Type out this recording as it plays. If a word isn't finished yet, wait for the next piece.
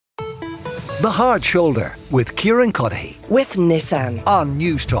The Hard Shoulder with Kieran with Nissan on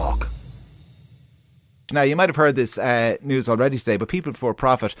News Talk. Now, you might have heard this news already today, but People Before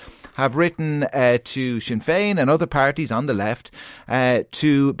Profit have written to Sinn Féin and other parties on the left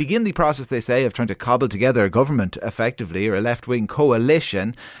to begin the process, they say, of trying to cobble together a government, effectively, or a left-wing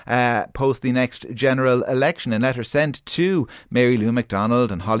coalition post the next general election. In a letter sent to Mary Lou MacDonald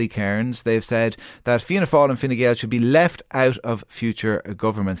and Holly Cairns, they've said that Fianna Fáil and Fine Gael should be left out of future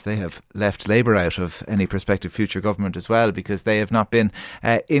governments. They have left Labour out of any prospective future government as well, because they have not been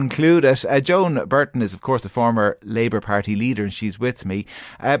included. Joan Burton is, of course, a former Labour Party leader, and she's with me.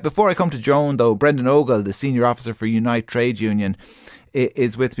 Before I come to Joan, though, Brendan Ogle, the senior officer for Unite Trade Union,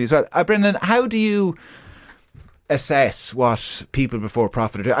 is with me as well. Brendan, how do you assess what People Before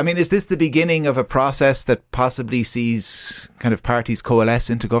Profit are doing? I mean, is this the beginning of a process that possibly sees kind of parties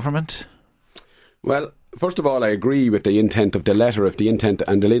coalesce into government? Well, first of all, I agree with the intent of the letter. If the intent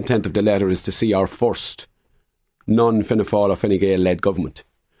of the letter is to see our first non-Fianna Fáil or Fine Gael led government.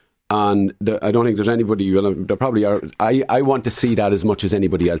 And I don't think there's anybody, there probably are, I want to see that as much as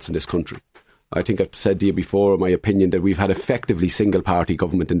anybody else in this country. I think I've said to you before, my opinion, that we've had effectively single party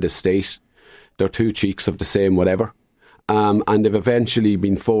government in this state. They're two cheeks of the same whatever. And they've eventually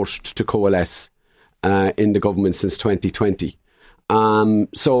been forced to coalesce in the government since 2020.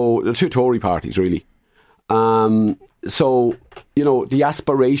 So the two Tory parties, really. So, you know, the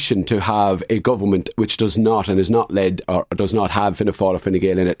aspiration to have a government which does not and is not led or does not have Fianna Fáil or Fine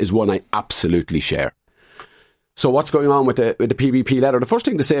Gael in it is one I absolutely share. So what's going on with the PBP letter? The first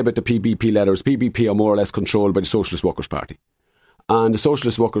thing to say about the PBP letter is PBP are more or less controlled by the Socialist Workers' Party. And the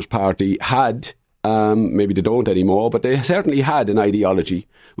Socialist Workers' Party had, maybe they don't anymore, but they certainly had an ideology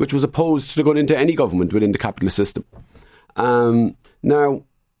which was opposed to going into any government within the capitalist system. Now,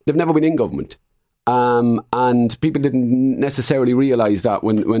 they've never been in government. And people didn't necessarily realise that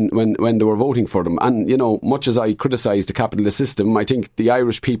when they were voting for them. And, you know, much as I criticise the capitalist system, I think the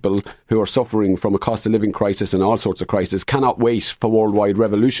Irish people who are suffering from a cost of living crisis and all sorts of crises cannot wait for worldwide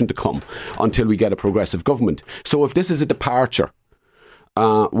revolution to come until we get a progressive government. So if this is a departure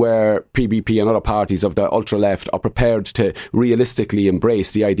where PBP and other parties of the ultra-left are prepared to realistically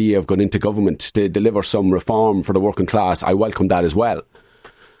embrace the idea of going into government to deliver some reform for the working class, I welcome that as well.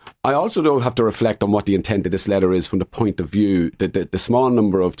 I also don't have to reflect on what the intent of this letter is from the point of view that the small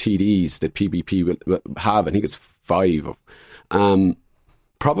number of TDs that PBP will have, I think it's 5,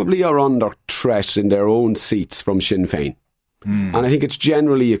 probably are under threat in their own seats from Sinn Féin. And I think it's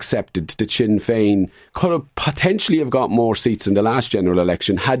generally accepted that Sinn Féin could have potentially have got more seats in the last general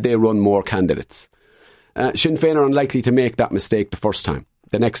election had they run more candidates. Sinn Féin are unlikely to make that mistake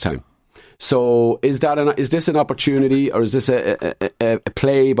the next time. So is this an opportunity, or is this a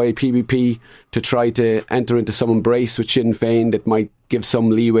play by PBP to try to enter into some embrace with Sinn Féin that might give some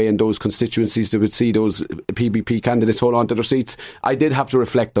leeway in those constituencies that would see those PBP candidates hold on to their seats? I did have to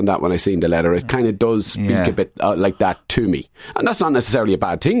reflect on that when I seen the letter. It kind of does speak a bit like that to me. And that's not necessarily a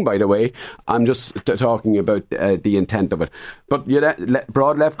bad thing, by the way. I'm just talking about the intent of it. But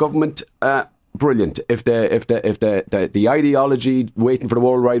broad left government... brilliant. If the ideology waiting for the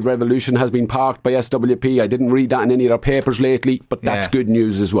worldwide revolution has been parked by SWP, I didn't read that in any of their papers lately, but that's good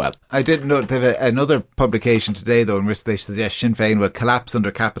news as well. I did note they have another publication today, though, in which they suggest Sinn Féin will collapse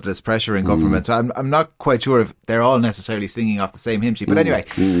under capitalist pressure in government. So I'm not quite sure if they're all necessarily singing off the same hymn sheet. But anyway,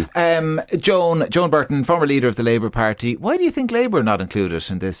 Joan Burton, former leader of the Labour Party, why do you think Labour are not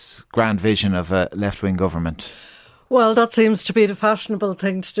included in this grand vision of a left-wing government? Well, that seems to be the fashionable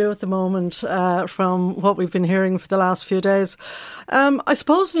thing to do at the moment, from what we've been hearing for the last few days. I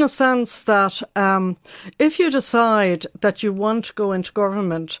suppose in a sense that if you decide that you want to go into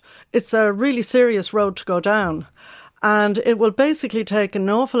government, it's a really serious road to go down. And it will basically take an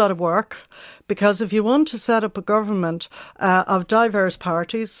awful lot of work, because if you want to set up a government of diverse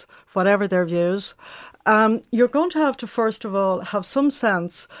parties, whatever their views, you're going to have to, first of all, have some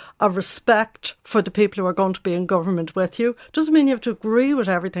sense of respect for the people who are going to be in government with you. Doesn't mean you have to agree with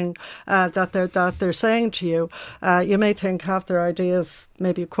everything that they're saying to you. You may think half their ideas,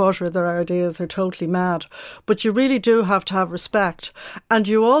 maybe a quarter of their ideas, are totally mad, but you really do have to have respect, and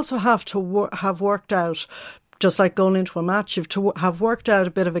you also have to have worked out. Just like going into a match, you have to have worked out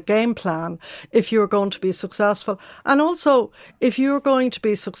a bit of a game plan if you're going to be successful. And also, if you're going to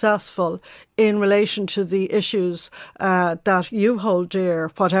be successful in relation to the issues that you hold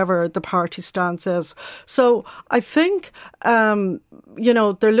dear, whatever the party stance is. So I think,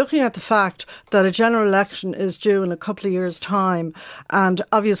 they're looking at the fact that a general election is due in a couple of years' time. And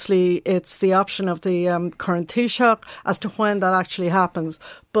obviously, it's the option of the current Taoiseach as to when that actually happens.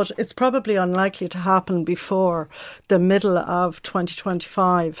 but it's probably unlikely to happen before the middle of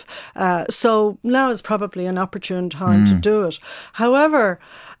 2025. So now is probably an opportune time to do it. However,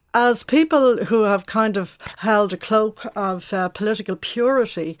 as people who have kind of held a cloak of political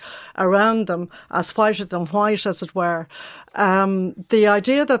purity around them, as whiter than white, as it were, the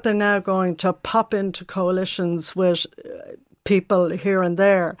idea that they're now going to pop into coalitions with people here and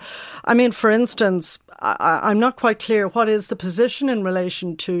there. I mean, for instance, I'm not quite clear what is the position in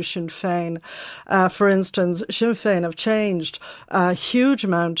relation to Sinn Féin. For instance, Sinn Féin have changed a huge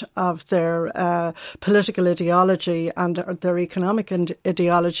amount of their political ideology and their economic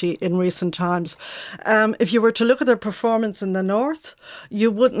ideology in recent times. If you were to look at their performance in the north,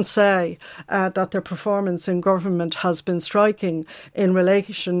 you wouldn't say that their performance in government has been striking in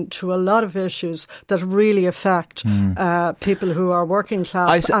relation to a lot of issues that really affect people who are working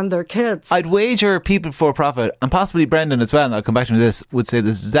class and their kids. I'd wager people for profit, and possibly Brendan as well, and I'll come back to this, would say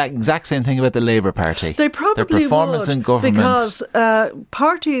the exact same thing about the Labour Party. They probably their performance would, in government. because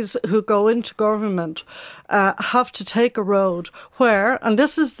parties who go into government have to take a road where, and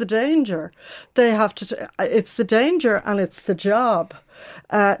this is the danger, it's the danger and it's the job.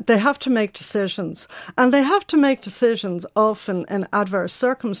 They have to make decisions, and they have to make decisions often in adverse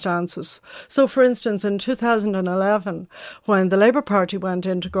circumstances. So, for instance, in 2011, when the Labour Party went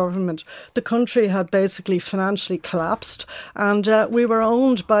into government, the country had basically financially collapsed, and we were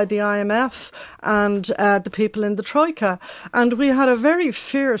owned by the IMF and the people in the Troika, and we had a very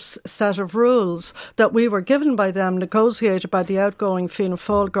fierce set of rules that we were given by them, negotiated by the outgoing Fianna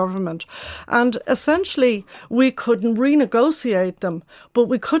Fáil government, and essentially we couldn't renegotiate them, but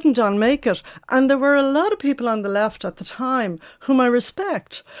we couldn't unmake it. And there were a lot of people on the left at the time whom I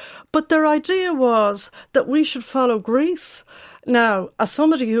respect. But their idea was that we should follow Greece. Now, as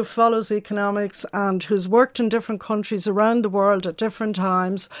somebody who follows economics and who's worked in different countries around the world at different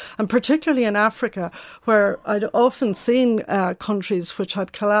times, and particularly in Africa, where I'd often seen countries which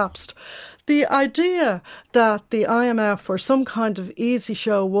had collapsed, the idea that the IMF were some kind of easy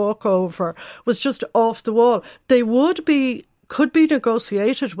show walkover was just off the wall. They could be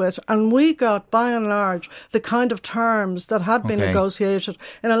negotiated with, and we got, by and large, the kind of terms that had been negotiated.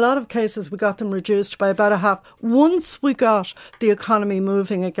 In a lot of cases, we got them reduced by about a half once we got the economy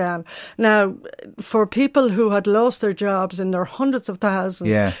moving again. Now, for people who had lost their jobs in their hundreds of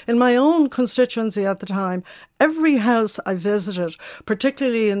thousands, in my own constituency at the time, every house I visited,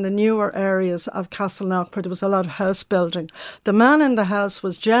 particularly in the newer areas of Castleknock, where there was a lot of house building, the man in the house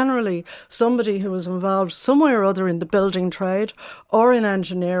was generally somebody who was involved somewhere or other in the building trade or in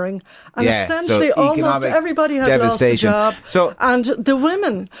engineering. And essentially so almost everybody had lost a job. So, and the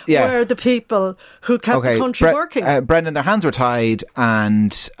women were the people who kept the country working. Brendan, their hands were tied,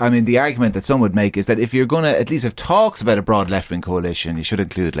 and I mean, the argument that some would make is that if you're going to at least have talks about a broad left-wing coalition, you should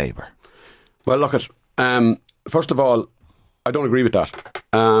include Labour. Well, look at... first of all, I don't agree with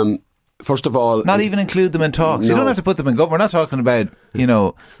that. First of all... Not even include them in talks. No. You don't have to put them in government. We're not talking about,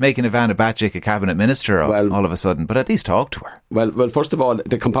 making Ivana Bacik a cabinet minister all of a sudden, but at least talk to her. Well, first of all,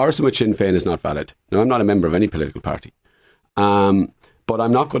 the comparison with Sinn Féin is not valid. Now, I'm not a member of any political party. But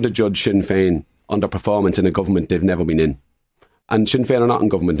I'm not going to judge Sinn Féin on their performance in a government they've never been in. And Sinn Féin are not in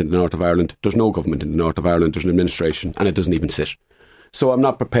government in the north of Ireland. There's no government in the north of Ireland. There's an administration, and it doesn't even sit. So I'm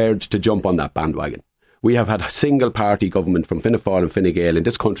not prepared to jump on that bandwagon. We have had a single party government from Fianna Fáil and Fine Gael in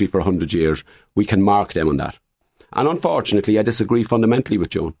this country for 100 years. We can mark them on that. And unfortunately, I disagree fundamentally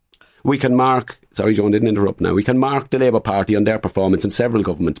with Joan. We can mark, sorry Joan, didn't interrupt now, we can mark the Labour Party on their performance in several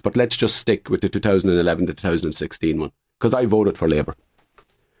governments, but let's just stick with the 2011 to 2016 one, because I voted for Labour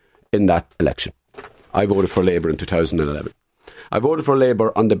in that election. I voted for Labour in 2011. I voted for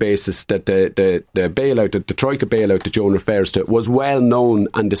Labour on the basis that the bailout, the Troika bailout that Joan refers to, was well known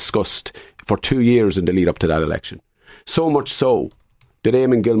and discussed for 2 years in the lead up to that election. So much so that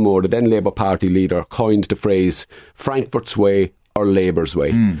Eamon Gilmore, the then Labour Party leader, coined the phrase Frankfurt's way or Labour's way.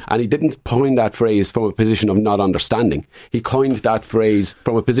 And he didn't coin that phrase from a position of not understanding. He coined that phrase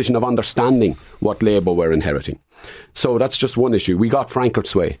from a position of understanding what Labour were inheriting. So that's just one issue. We got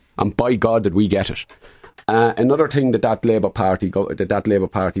Frankfurt's way, and by God did we get it. Another thing that Labour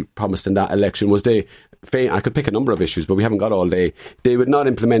Party promised in that election was I could pick a number of issues, but we haven't got all day. They would not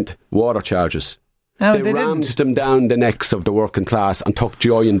implement water charges. No, they rammed them down the necks of the working class and took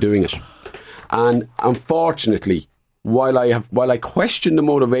joy in doing it. And unfortunately, while I question the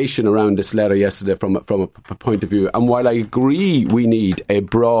motivation around this letter yesterday from a point of view, and while I agree we need a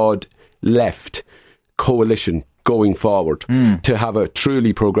broad left coalition going forward to have a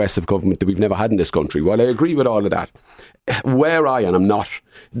truly progressive government that we've never had in this country. While I agree with all of that, where I, and I'm not,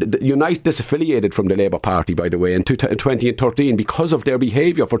 Unite disaffiliated from the Labour Party, by the way, in 2013 because of their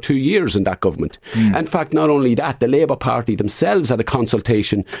behaviour for 2 years in that government. In fact, not only that, the Labour Party themselves had a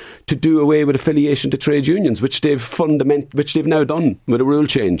consultation to do away with affiliation to trade unions, which they've now done with a rule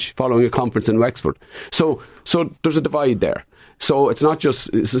change following a conference in Wexford. So there's a divide there. So it's not just...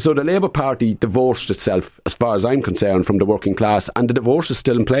 So the Labour Party divorced itself, as far as I'm concerned, from the working class, and the divorce is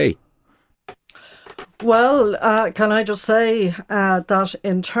still in play. Well, can I just say that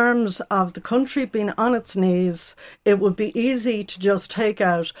in terms of the country being on its knees, it would be easy to just take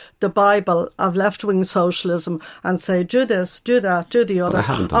out the Bible of left-wing socialism and say, do this, do that, do the other.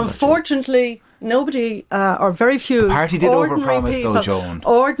 Unfortunately, nobody or very few. The party did overpromise, though, Joan.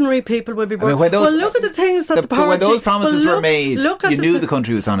 Ordinary people would be. Well, look at the things that the party. When those promises were made, you knew the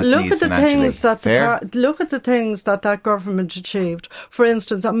country was on its knees financially. Look at the things that government achieved. For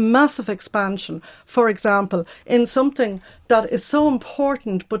instance, a massive expansion, for example, in something that is so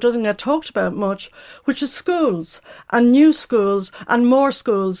important but doesn't get talked about much, which is schools and new schools and more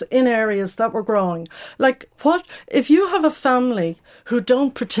schools in areas that were growing. Like, what if you have a family who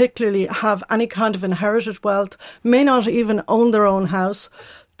don't particularly have any kind of inherited wealth, may not even own their own house?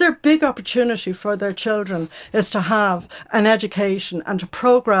 Their big opportunity for their children is to have an education and to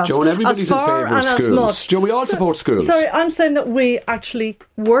progress. Joan, everybody's in favour of schools. Joan, we all support schools. Sorry, I'm saying that we actually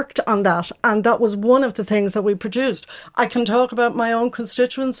worked on that, and that was one of the things that we produced. I can talk about my own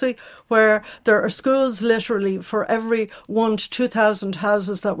constituency, where there are schools literally for every 1,000 to 2,000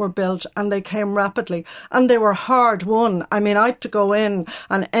 houses that were built, and they came rapidly, and they were hard won. I mean, I had to go in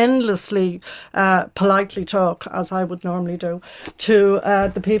and endlessly politely talk, as I would normally do, to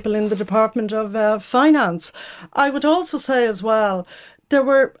the people in the Department of Finance. I would also say as well,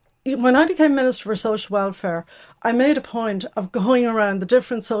 when I became Minister for Social Welfare, I made a point of going around the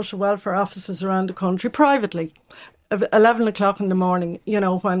different social welfare offices around the country privately. 11 o'clock in the morning,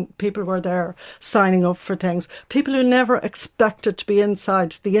 when people were there signing up for things. People who never expected to be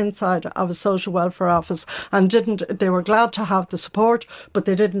inside the inside of a social welfare office and they were glad to have the support, but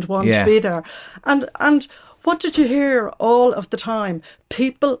they didn't want to be there. And what did you hear all of the time?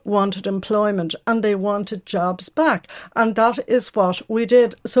 People wanted employment and they wanted jobs back. And that is what we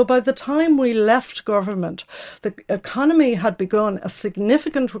did. So by the time we left government, the economy had begun a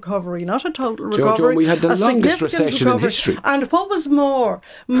significant recovery, not a total recovery. Joe, we had the longest recession in history. And what was more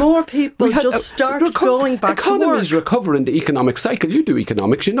people just started going back to work. Economies recover in the economic cycle. You do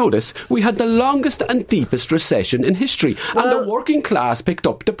economics, you know this. We had the longest and deepest recession in history. And the working class picked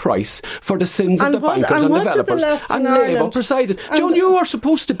up the price for the sins of the bankers and developers. And Labour presided. Joan, you are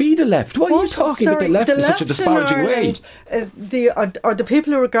supposed to be the left. Why are you talking about the left in such a disparaging way? The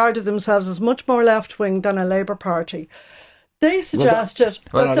people who regarded themselves as much more left-wing than a Labour Party, they suggested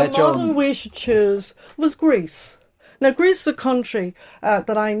that the model we should choose was Greece. Now, Greece is a country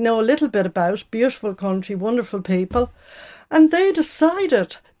that I know a little bit about, beautiful country, wonderful people, and they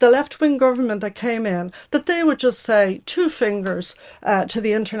decided, the left-wing government that came in, that they would just say 2 fingers to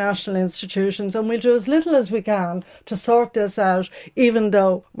the international institutions, and we'll do as little as we can to sort this out, even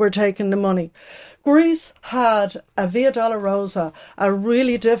though we're taking the money. Greece had a Via Dolorosa, a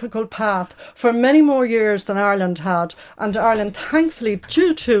really difficult path for many more years than Ireland had. And Ireland, thankfully,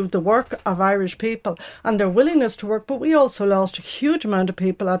 due to the work of Irish people and their willingness to work, but we also lost a huge amount of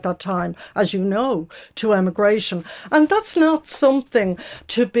people at that time, as you know, to emigration. And that's not something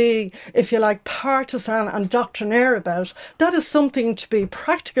to be, if you like, partisan and doctrinaire about. That is something to be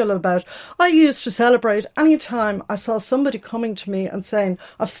practical about. I used to celebrate any time I saw somebody coming to me and saying,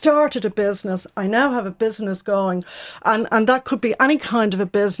 I've started a business, I now have a business going, and that could be any kind of a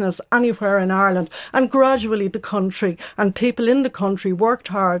business anywhere in Ireland. And gradually the country and people in the country worked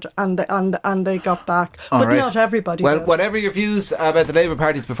hard and they got back. But not everybody did. Whatever your views about the Labour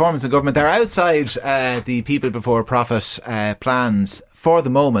Party's performance in government, they're outside the People Before Profit plans for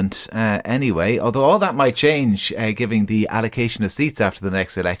the moment anyway, although all that might change giving the allocation of seats after the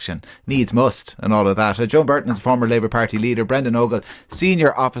next election. Needs must and all of that. Joan Burton is former Labour Party leader. Brendan Ogle,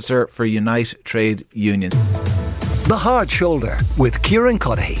 Senior Officer for Unite Trade Unions. The Hard Shoulder with Kieran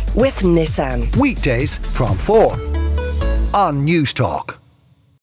with Nissan. Weekdays from 4 on News Talk.